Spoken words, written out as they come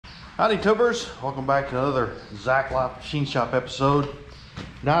Howdy tubers, welcome back to another Zach Life Machine Shop episode.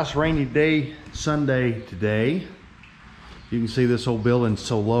 Nice rainy day, Sunday today. You can see this old building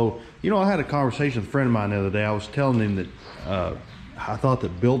so low. You know, I had a conversation with a friend of mine the other day. I was telling him that I thought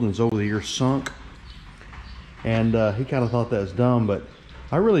that buildings over the years sunk. And he kind of thought that was dumb, but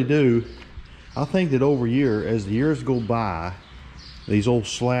I really do. I think that over year, as the years go by, these old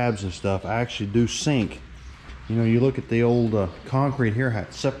slabs and stuff actually do sink. You know, you look at the old concrete here, how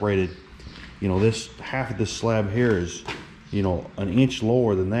it's separated. You know, this half of this slab here is, you know, an inch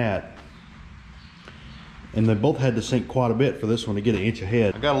lower than that. And they both had to sink quite a bit for this one to get an inch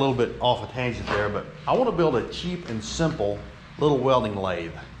ahead. I got a little bit off a tangent there, but I want to build a cheap and simple little welding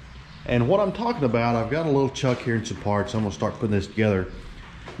lathe. And what I'm talking about, I've got a little chuck here and some parts. I'm going to start putting this together.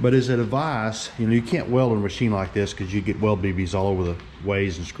 But as a device, you know, you can't weld in a machine like this because you get weld BBs all over the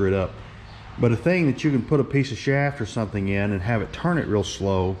ways and screw it up. But a thing that you can put a piece of shaft or something in and have it turn it real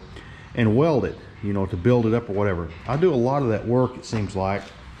slow and weld it, you know, to build it up or whatever. I do a lot of that work, it seems like,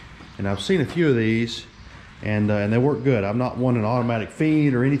 and I've seen a few of these, and they work good. I'm not wanting an automatic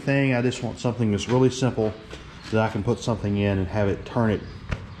feed or anything. I just want something that's really simple that I can put something in and have it turn it,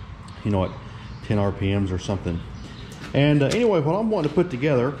 you know, at 10 RPMs or something. And anyway, what I'm wanting to put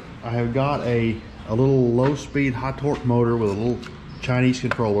together, I have got a little low-speed, high-torque motor with a little Chinese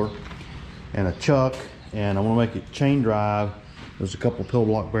controller and a chuck, and I want to make it chain drive. There's a couple pill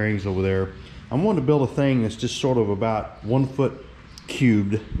block bearings over there. I'm wanting to build a thing that's just sort of about 1 foot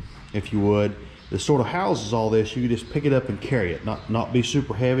cubed, if you would. That sort of houses all this. You can just pick it up and carry it, not be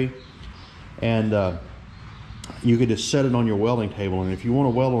super heavy, and you could just set it on your welding table. And if you want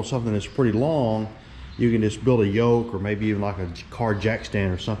to weld on something that's pretty long, you can just build a yoke or maybe even like a car jack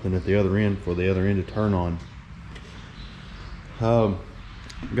stand or something at the other end for the other end to turn on.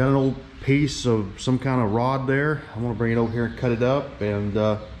 Got an old piece of some kind of rod there. I'm going to bring it over here and cut it up, and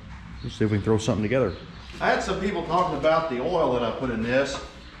let's see if we can throw something together. I had some people talking about the oil that I put in this.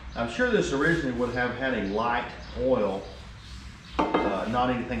 I'm sure this originally would have had a light oil, not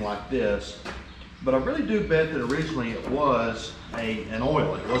anything like this, but I really do bet that originally it was an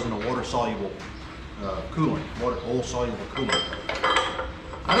oil. It wasn't a water-soluble coolant, oil-soluble coolant.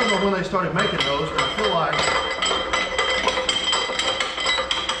 I don't know when they started making those, but I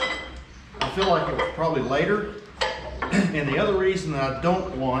feel like it was probably later. And the other reason that I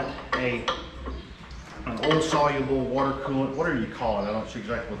don't want an oil-soluble water coolant, whatever you call it, I don't know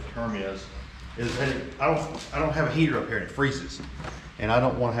exactly what the term is that I don't have a heater up here and it freezes. And I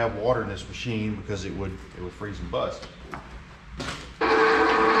don't want to have water in this machine because it would freeze and bust.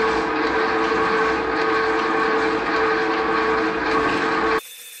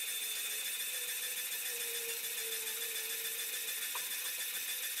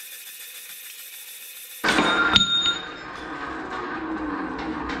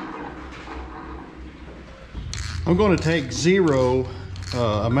 I'm going to take zero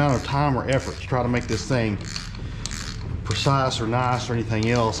amount of time or effort to try to make this thing precise or nice or anything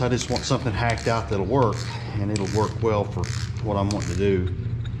else. I just want something hacked out that'll work, and it'll work well for what I'm wanting to do.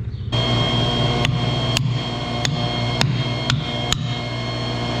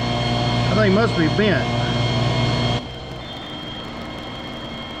 I think it must be bent.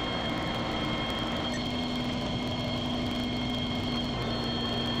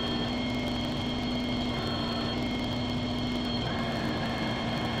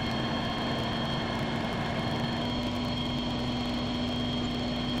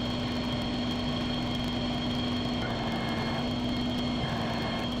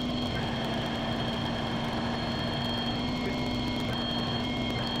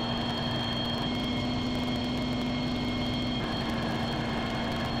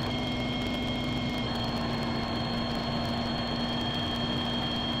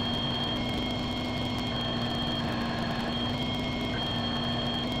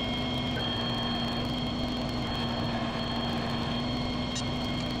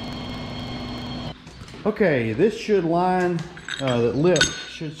 Okay, this should line, the lip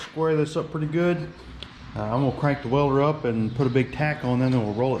should square this up pretty good. I'm going to crank the welder up and put a big tack on, then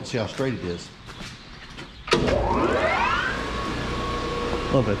we'll roll it and see how straight it is.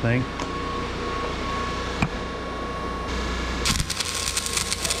 Love that thing.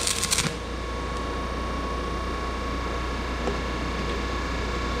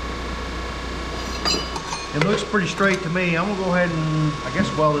 It looks pretty straight to me. I'm going to go ahead and, I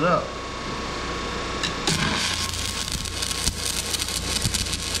guess, weld it up.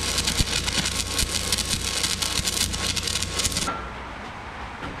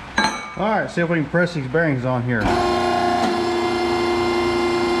 All right, see if we can press these bearings on here.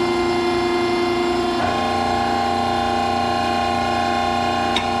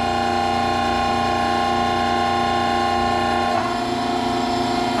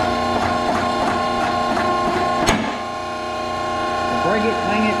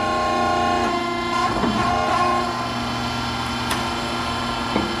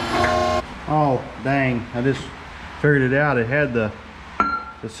 Oh, dang. I just figured it out. It had the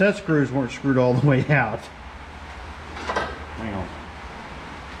set screws weren't screwed all the way out. Hang on.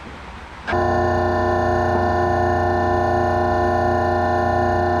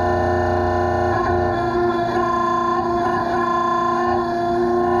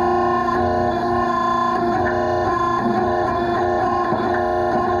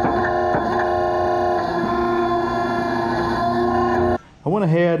 I went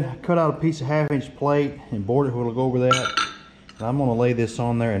ahead, cut out a piece of 1/2-inch plate and bored it will go over that. And I'm gonna lay this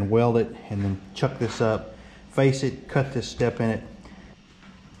on there and weld it and then chuck this up, face it, cut this step in it.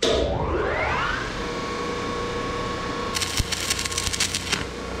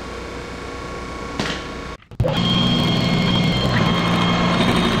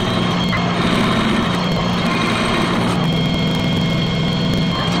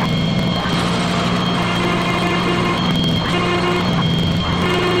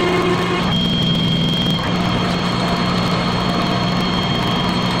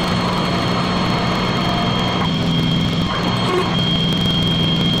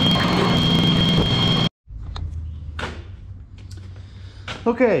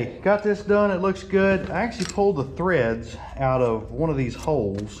 Okay, got this done. It looks good. I actually pulled the threads out of one of these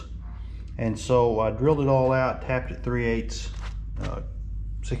holes, and so I drilled it all out, tapped it 3/8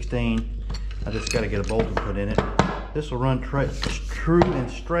 16. I just got to get a bolt and put in it. This will run true and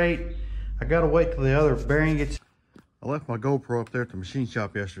straight. I got to wait till the other bearing gets. I left my GoPro up there at the machine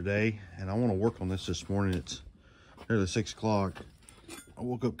shop yesterday, and I want to work on this morning. It's nearly 6 o'clock. I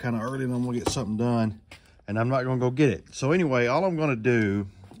woke up kind of early and I'm gonna get something done, and I'm not gonna go get it. So anyway, all I'm gonna do,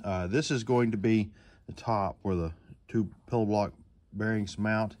 this is going to be the top where the 2 pillow block bearings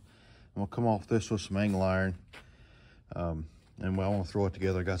mount. I'm gonna come off this with some angle iron, and I want to throw it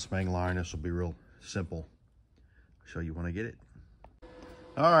together. I got some angle iron. This will be real simple. I'll show you when I get it.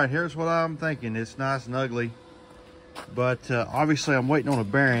 All right, here's what I'm thinking. It's nice and ugly, but obviously I'm waiting on a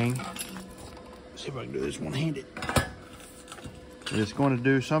bearing. Let's see if I can do this one-handed. It's going to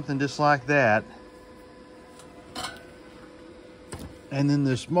do something just like that. And then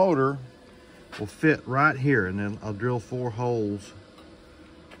this motor will fit right here, and then I'll drill 4 holes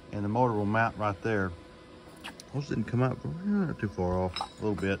and the motor will mount right there. Those didn't come out not too far off, a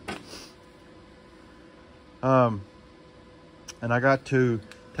little bit. And I got to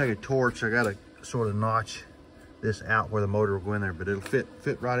take a torch. I got to sort of notch this out where the motor will go in there, but it'll fit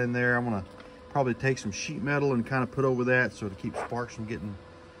right in there. I'm gonna probably take some sheet metal and kind of put over that so to keep sparks from getting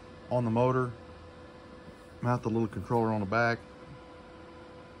on the motor. Mount the little controller on the back.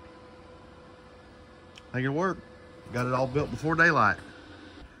 I think it'll work. Got it all built before daylight.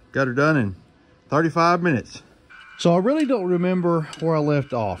 Got her done in 35 minutes. So I really don't remember where I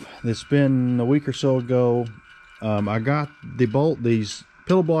left off. It's been a week or so ago. I got these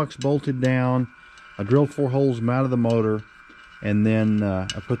pillow blocks bolted down. I drilled 4 holes, mounted the motor, and then I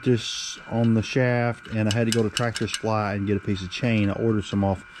put this on the shaft, and I had to go to Tractor Supply and get a piece of chain. I ordered some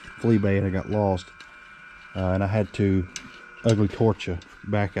off Flea Bay and I got lost. And I had to ugly torch a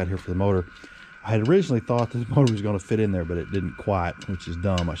back out here for the motor. I had originally thought this motor was going to fit in there, but it didn't quite, which is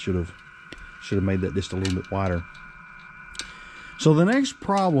dumb. I should have made that just a little bit wider. So the next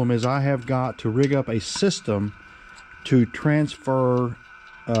problem is I have got to rig up a system to transfer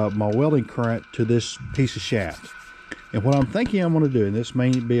my welding current to this piece of shaft. And what I'm thinking I'm going to do, and this may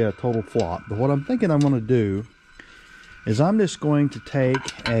be a total flop, but what I'm thinking I'm going to do is I'm just going to take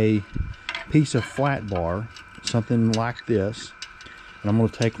a piece of flat bar, something like this, and I'm going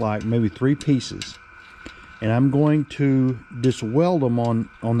to take like maybe 3 pieces, and I'm going to just weld them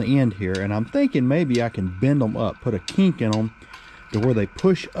on the end here, and I'm thinking maybe I can bend them up, put a kink in them to where they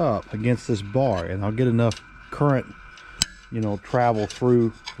push up against this bar, and I'll get enough current, you know, travel through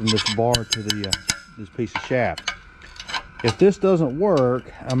from this bar to the this piece of shaft. If this doesn't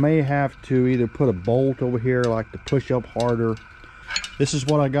work, I may have to either put a bolt over here like to push up harder. This is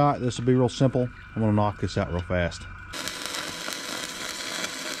what I got. This will be real simple. I'm gonna knock this out real fast.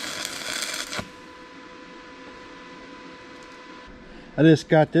 I just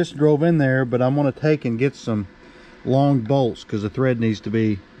got this drove in there, but I'm gonna take and get some long bolts because the thread needs to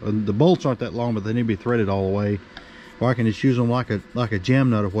be, the bolts aren't that long, but they need to be threaded all the way. Or I can just use them like a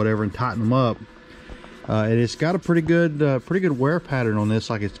jam nut or whatever and tighten them up. And it's got a pretty good wear pattern on this.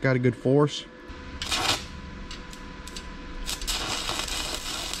 Like, it's got a good force.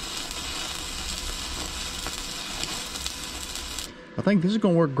 I think this is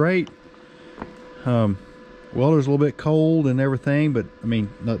going to work great. Welder's a little bit cold and everything, but I mean,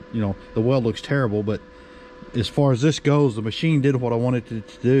 you know, the weld looks terrible, but as far as this goes, the machine did what I wanted it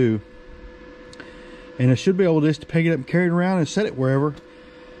to do. And I should be able just to pick it up and carry it around and set it wherever.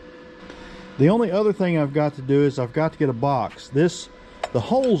 The only other thing I've got to do is I've got to get a box. The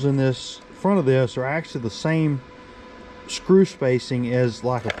holes in this front of this are actually the same screw spacing as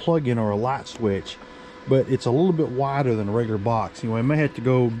like a plug-in or a light switch, but it's a little bit wider than a regular box. Anyway, I may have to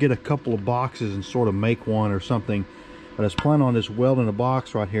go get a couple of boxes and sort of make one or something, but I was planning on just welding a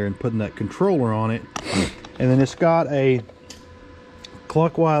box right here and putting that controller on it. And then it's got a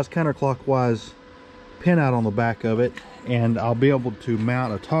clockwise, counterclockwise pin out on the back of it, and I'll be able to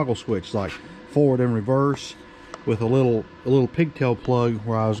mount a toggle switch like forward and reverse with a little pigtail plug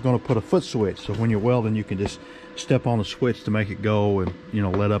where I was going to put a foot switch, so when you're welding you can just step on the switch to make it go and, you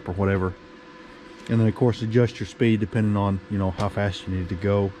know, let up or whatever. And then of course adjust your speed depending on, you know, how fast you need to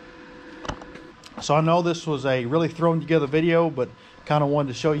go. So I know this was a really thrown together video, but kind of wanted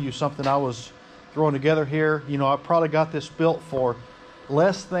to show you something I was throwing together here. You know, I probably got this built for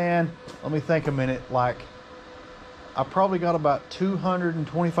less than, let me think a minute, like I probably got about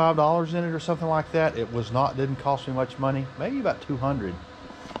 $225 in it or something like that. It was not, didn't cost me much money, maybe about 200.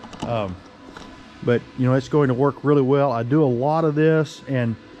 But you know, it's going to work really well. I do a lot of this,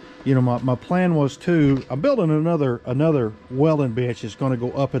 and you know, my plan was to, I'm building another welding bench. It's going to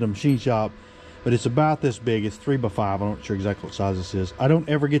go up at a machine shop, but it's about this big. It's 3x5. I'm not sure exactly what size this is. I don't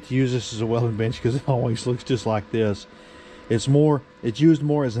ever get to use this as a welding bench because it always looks just like this. It's used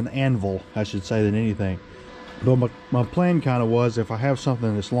more as an anvil, I should say, than anything. But my plan kind of was, if I have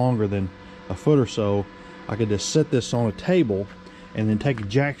something that's longer than a foot or so, I could just set this on a table and then take a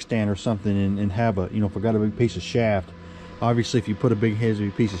jack stand or something and have a, you know, if I got a big piece of shaft, obviously if you put a big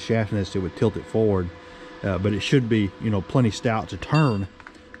heavy piece of shaft in this, it would tilt it forward, but it should be, you know, plenty stout to turn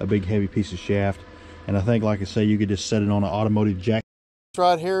a big heavy piece of shaft. And I think, like I say, you could just set it on an automotive jack. This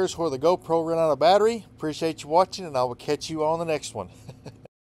right here is where the GoPro ran out of battery. Appreciate you watching, and I will catch you on the next one.